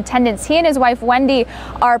still in attendance. He and his wife Wendy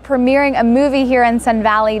are premiering a movie here in Sun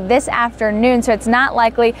Valley this afternoon, so it's not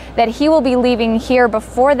likely that he will be leaving here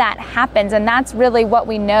before that happens, and that's really what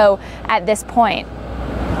we know at this point.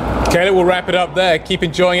 Kayla, we'll wrap it up there. Keep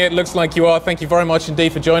enjoying it. Looks like you are. Thank you very much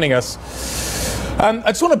indeed for joining us. I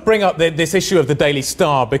just want to bring up this issue of the Daily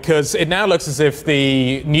Star because it now looks as if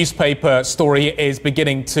the newspaper story is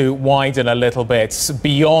beginning to widen a little bit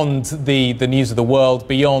beyond the News of the World,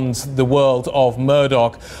 beyond the world of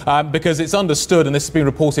Murdoch, because it's understood, and this has been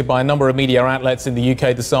reported by a number of media outlets in the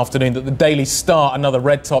UK this afternoon, that the Daily Star, another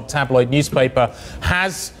red-top tabloid newspaper,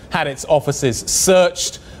 has had its offices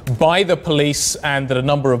searched by the police and that a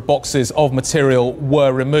number of boxes of material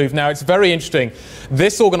were removed. Now, it's very interesting.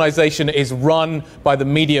 This organisation is run by the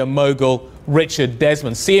media mogul Richard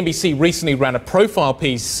Desmond. CNBC recently ran a profile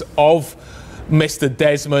piece of Mr.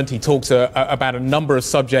 Desmond. He talks about a number of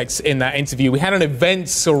subjects in that interview. We had an event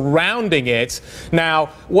surrounding it. Now,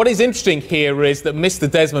 what is interesting here is that Mr.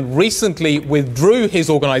 Desmond recently withdrew his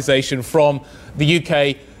organisation from the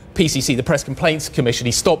UK PCC, the Press Complaints Commission.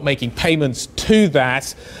 He stopped making payments to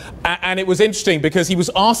that. And it was interesting because he was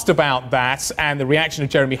asked about that and the reaction of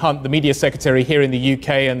Jeremy Hunt, the media secretary here in the UK,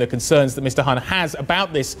 and the concerns that Mr. Hunt has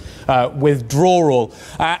about this withdrawal.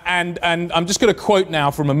 And I'm just going to quote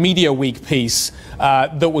now from a Media Week piece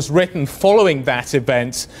that was written following that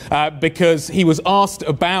event because he was asked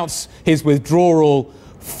about his withdrawal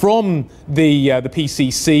from the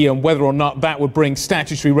PCC and whether or not that would bring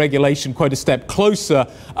statutory regulation quite a step closer.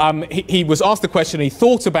 He was asked the question, he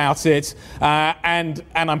thought about it, and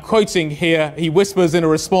I'm quoting here, he whispers in a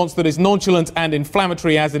response that is nonchalant and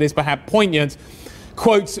inflammatory as it is perhaps poignant,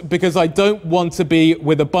 quote, because I don't want to be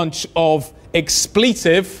with a bunch of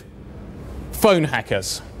expletive phone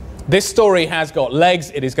hackers. This story has got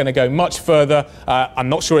legs. It is going to go much further. I'm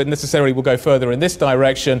not sure it necessarily will go further in this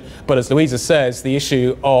direction, but as Louisa says, the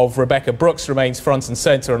issue of Rebecca Brooks remains front and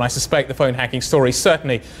centre, and I suspect the phone hacking story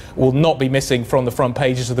certainly will not be missing from the front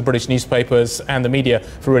pages of the British newspapers and the media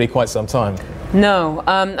for really quite some time. No.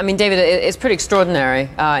 I mean, David, it's pretty extraordinary,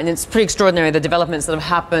 and it's pretty extraordinary the developments that have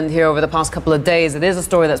happened here over the past couple of days. It is a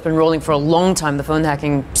story that's been rolling for a long time, the phone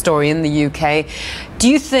hacking story in the UK. Do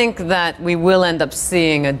you think that we will end up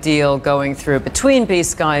seeing a deal going through between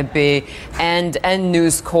B-Sky B and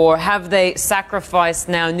News Corp? Have they sacrificed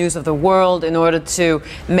now News of the World in order to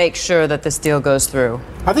make sure that this deal goes through?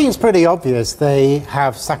 I think it's pretty obvious they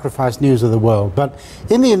have sacrificed News of the World. But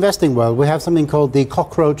in the investing world, we have something called the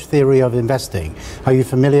cockroach theory of investing. Are you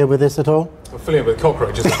familiar with this at all? I'm filling it with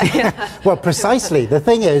cockroaches. Well, precisely. The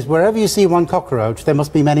thing is, wherever you see one cockroach, there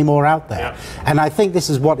must be many more out there. Yeah. And I think this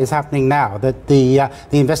is what is happening now, that the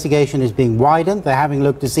investigation is being widened. They're having a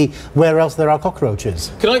look to see where else there are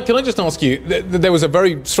cockroaches. Can I just ask you, there was a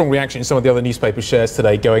very strong reaction in some of the other newspaper shares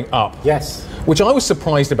today going up. Yes. Which I was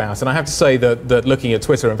surprised about, and I have to say that looking at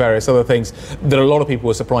Twitter and various other things, that a lot of people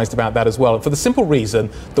were surprised about that as well. And for the simple reason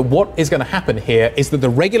that what is going to happen here is that the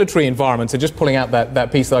regulatory environment, and just pulling out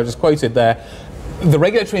that piece that I just quoted there, the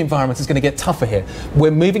regulatory environment is going to get tougher here.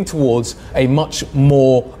 We're moving towards a much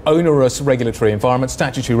more onerous regulatory environment,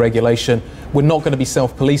 statutory regulation. We're not going to be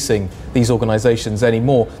self-policing these organisations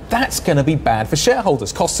anymore. That's going to be bad for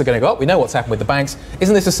shareholders. Costs are going to go up. We know what's happened with the banks.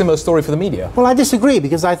 Isn't this a similar story for the media? Well, I disagree,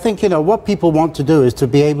 because I think, what people want to do is to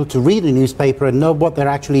be able to read a newspaper and know what they're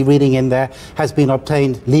actually reading in there has been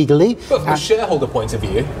obtained legally. But from a shareholder point of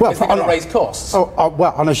view, well, it's going to raise costs.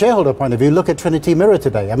 Well, on a shareholder point of view, look at Trinity Mirror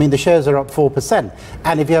today. I mean, the shares are up 4%.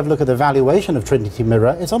 And if you have a look at the valuation of Trinity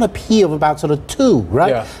Mirror, it's on a P of about sort of 2, right?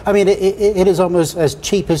 Yeah. I mean, it is almost as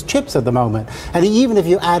cheap as chips at the moment. And even if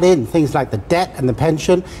you add in things like the debt and the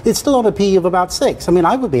pension, it's still on a P of about 6. I mean,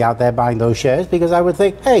 I would be out there buying those shares because I would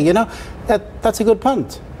think, hey, that's a good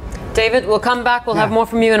punt. David, we'll come back. We'll have more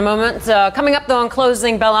from you in a moment. Coming up, though, on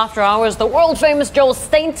Closing Bell After Hours, the world-famous Joel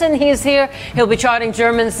Stainton. He's here. He'll be charting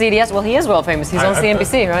German CDS. Well, he is world-famous. He's on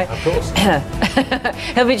CNBC, right? Of course.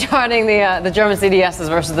 He'll be charting the German CDSs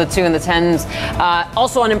versus the 2 and the 10s.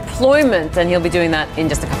 Also on employment, and he'll be doing that in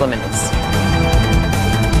just a couple of minutes.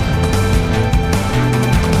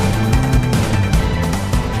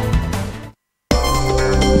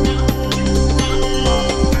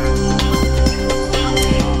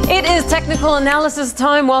 Technical analysis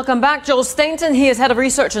time. Welcome back. Joel Stainton. He is head of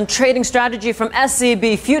research and trading strategy from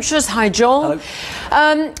SEB Futures. Hi, Joel.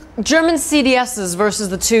 Hello. German CDSs versus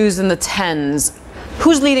the 2s and the 10s.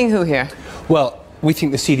 Who's leading who here? Well, we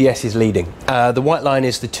think the CDS is leading. The white line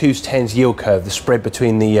is the 2s, 10s yield curve, the spread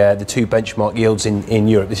between the two benchmark yields in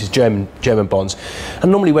Europe. This is German bonds.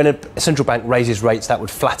 And normally when a central bank raises rates, that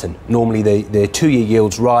would flatten. Normally the 2-year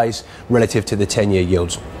yields rise relative to the 10-year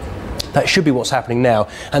yields. That should be what's happening now,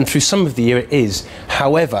 and through some of the year it is.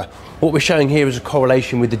 However, what we're showing here is a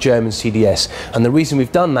correlation with the German CDS, and the reason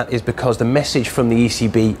we've done that is because the message from the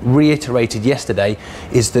ECB reiterated yesterday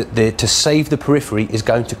is that to save the periphery is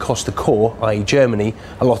going to cost the core, i.e. Germany,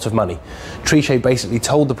 a lot of money. Trichet basically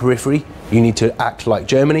told the periphery, you need to act like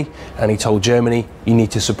Germany, and he told Germany, you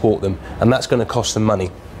need to support them, and that's going to cost them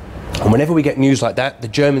money. And whenever we get news like that, the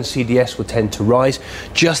German CDS will tend to rise,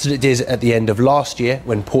 just as it did at the end of last year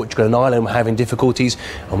when Portugal and Ireland were having difficulties.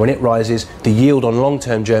 And when it rises, the yield on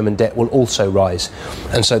long-term German debt will also rise.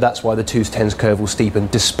 And so that's why the 2s, 10s curve will steepen,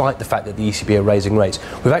 despite the fact that the ECB are raising rates.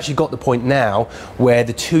 We've actually got the point now where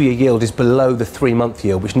the 2-year yield is below the 3-month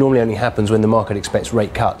yield, which normally only happens when the market expects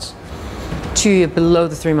rate cuts. 2-year below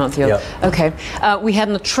the 3-month yield. Yep. Okay. We had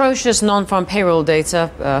an atrocious non-farm payroll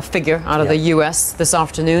data figure out of the US this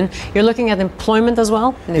afternoon. You're looking at employment as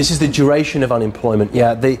well? This is the duration of unemployment.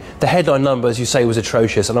 Yeah, the headline number, as you say, was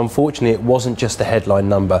atrocious, and unfortunately it wasn't just the headline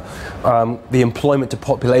number. The employment to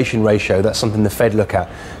population ratio, that's something the Fed look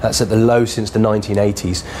at. That's at the low since the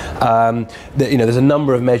 1980s. There's a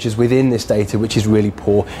number of measures within this data which is really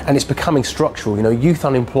poor, and it's becoming structural. Youth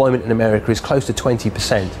unemployment in America is close to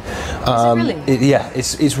 20%. Really?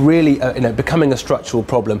 It's really becoming a structural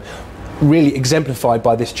problem, really exemplified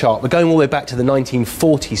by this chart. We're going all the way back to the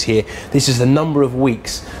 1940s here. This is the number of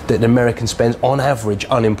weeks that an American spends on average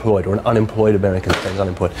unemployed, or an unemployed American spends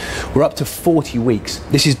unemployed. We're up to 40 weeks.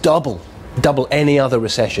 This is double any other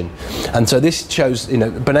recession. And so this shows,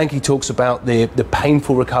 Bernanke talks about the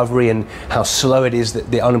painful recovery and how slow it is that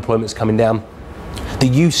the unemployment's coming down. The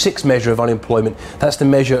U6 measure of unemployment, that's the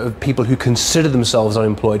measure of people who consider themselves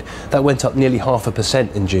unemployed, that went up nearly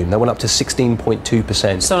 0.5% in June. That went up to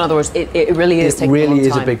 16.2%. So in other words, it really is taking a long time. It really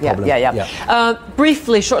is a big problem. Yeah.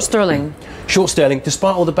 Briefly, short sterling. Short sterling,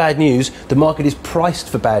 despite all the bad news, the market is priced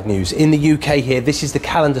for bad news. In the UK here, this is the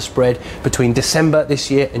calendar spread between December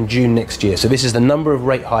this year and June next year. So this is the number of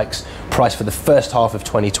rate hikes priced for the first half of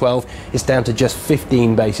 2012. It's down to just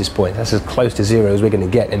 15 basis points. That's as close to zero as we're going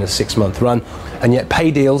to get in a 6-month run. And yet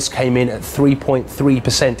pay deals came in at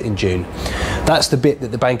 3.3% in June. That's the bit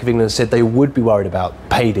that the Bank of England said they would be worried about,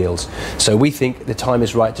 pay deals. So we think the time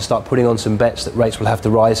is right to start putting on some bets that rates will have to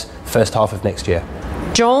rise first half of next year.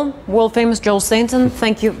 Joel, world famous Joel Stainton,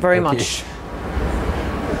 thank you very much.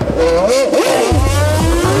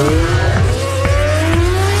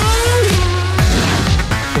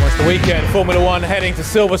 The weekend, Formula One heading to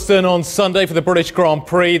Silverstone on Sunday for the British Grand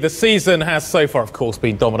Prix. The season has so far, of course,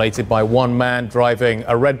 been dominated by one man driving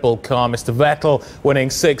a Red Bull car, Mr. Vettel,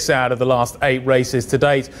 winning 6 out of the last 8 races to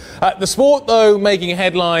date. The sport, though, making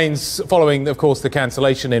headlines following, of course, the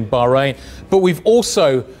cancellation in Bahrain. But we've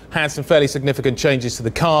also had some fairly significant changes to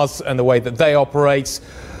the cars and the way that they operate.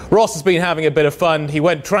 Ross has been having a bit of fun. He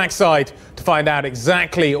went trackside to find out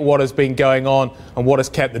exactly what has been going on and what has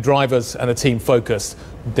kept the drivers and the team focused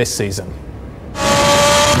this season.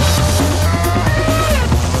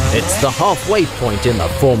 It's the halfway point in the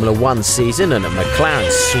Formula One season, and at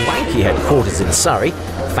McLaren's swanky headquarters in Surrey,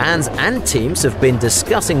 fans and teams have been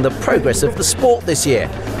discussing the progress of the sport this year,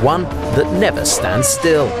 one that never stands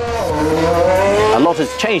still. A lot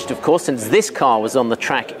has changed, of course, since this car was on the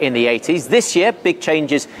track in the 80s. This year, big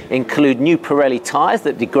changes include new Pirelli tyres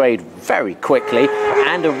that degrade very quickly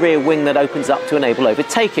and a rear wing that opens up to enable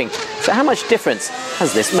overtaking. So how much difference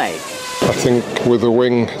has this made? I think with the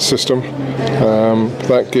wing system,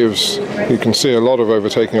 that gives, you can see a lot of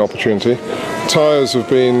overtaking opportunity. Tyres have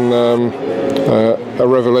been a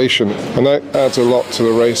revelation, and that adds a lot to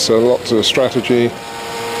the race, a lot to the strategy.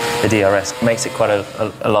 The DRS makes it quite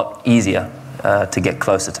a lot easier to get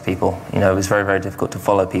closer to people. You know, it was very, very difficult to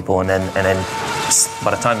follow people, and then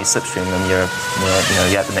by the time you slipstream them,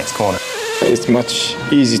 you're at the next corner. It's much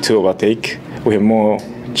easier to overtake. We have more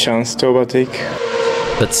chance to overtake.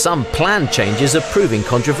 But some planned changes are proving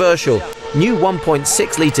controversial. New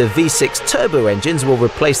 1.6-litre V6 turbo engines will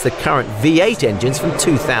replace the current V8 engines from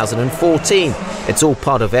 2014. It's all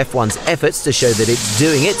part of F1's efforts to show that it's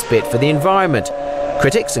doing its bit for the environment.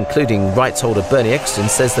 Critics, including rights holder Bernie Ecclestone,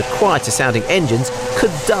 says the quieter sounding engines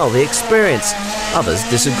could dull the experience. Others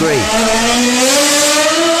disagree.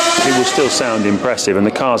 It will still sound impressive, and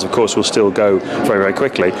the cars, of course, will still go very, very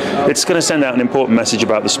quickly. It's going to send out an important message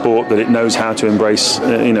about the sport, that it knows how to embrace,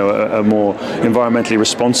 a more environmentally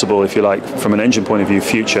responsible, if you like, from an engine point of view,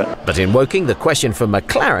 future. But in Woking, the question for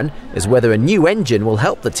McLaren is whether a new engine will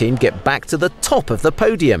help the team get back to the top of the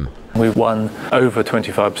podium. We've won over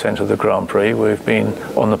 25% of the Grand Prix. We've been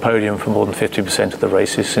on the podium for more than 50% of the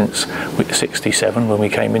races since '67 when we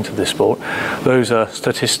came into this sport. Those are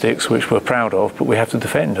statistics which we're proud of, but we have to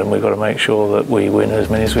defend, and we've got to make sure that we win as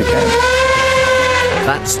many as we can.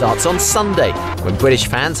 That starts on Sunday, when British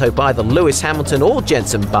fans hope either Lewis Hamilton or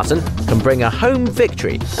Jenson Button can bring a home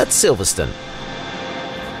victory at Silverstone.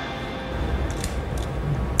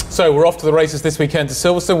 So we're off to the races this weekend to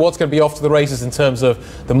Silverstone. What's going to be off to the races in terms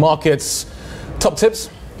of the markets? Top tips?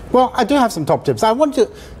 Well, I do have some top tips. I want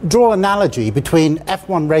to draw an analogy between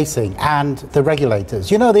F1 racing and the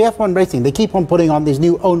regulators. You know, the F1 racing, they keep on putting on these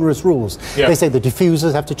new onerous rules. Yeah. They say the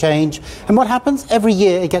diffusers have to change. And what happens? Every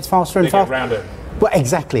year it gets faster and faster. They get round it. Well,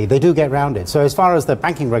 exactly. They do get round it. So as far as the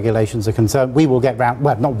banking regulations are concerned, we will get round,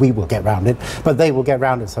 well, not we will get round it, but they will get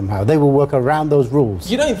round it somehow. They will work around those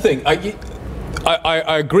rules. You don't think...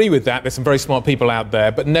 I agree with that. There's some very smart people out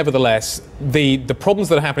there, but nevertheless, the problems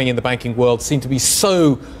that are happening in the banking world seem to be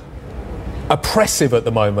so oppressive at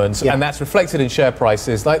the moment, and that's reflected in share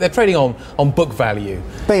prices. Like, they're trading on book value.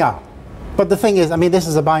 They are. But the thing is, I mean, this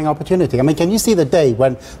is a buying opportunity. I mean, can you see the day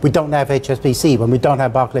when we don't have HSBC, when we don't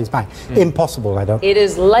have Barclays Bank? Impossible, I don't. It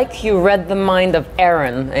is like you read the mind of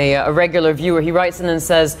Aaron, a regular viewer. He writes in and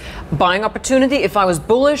says, buying opportunity, if I was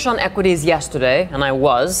bullish on equities yesterday, and I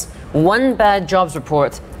was, one bad jobs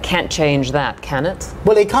report can't change that, can it?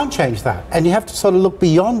 Well, it can't change that. And you have to sort of look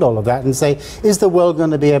beyond all of that and say, is the world going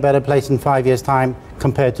to be a better place in 5 years' time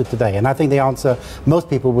compared to today? And I think the answer, most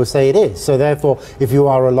people will say it is. So therefore, if you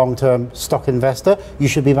are a long-term stock investor, you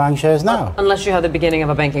should be buying shares now. Unless you have the beginning of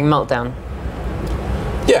a banking meltdown.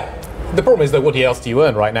 Yeah. The problem is that what else do you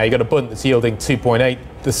earn right now? You've got a bund that's yielding 2.8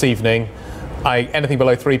 this evening. Anything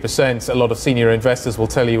below 3%, a lot of senior investors will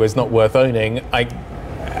tell you is not worth owning.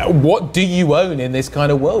 What do you own in this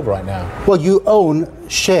kind of world right now? Well, you own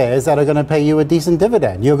shares that are going to pay you a decent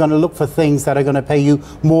dividend. You're going to look for things that are going to pay you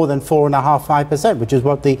more than 4.5%, 5%, which is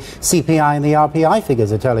what the CPI and the RPI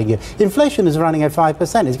figures are telling you. Inflation is running at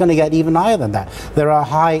 5%. It's going to get even higher than that. There are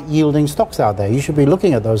high-yielding stocks out there. You should be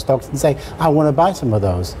looking at those stocks and say, I want to buy some of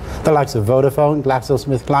those. The likes of Vodafone,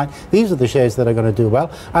 GlaxoSmithKline, these are the shares that are going to do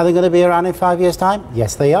well. Are they going to be around in 5 years' time?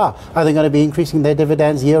 Yes, they are. Are they going to be increasing their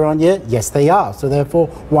dividends year on year? Yes, they are. So therefore,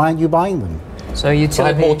 why aren't you buying them? So utility, I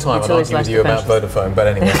had more time I'd argue with you about Vodafone, but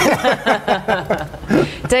anyway.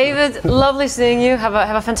 David, lovely seeing you. Have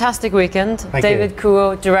a fantastic weekend. Thank David you.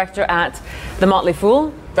 Kuo, director at The Motley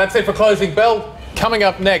Fool. That's it for Closing Bell. Coming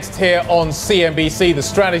up next here on CNBC, the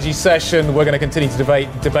strategy session, we're going to continue to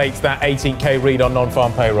debate that 18K read on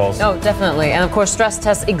non-farm payrolls. Oh, definitely. And of course, stress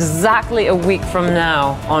test exactly a week from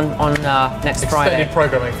now on next Friday. Extended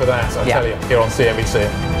programming for that, I tell you, here on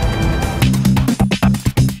CNBC.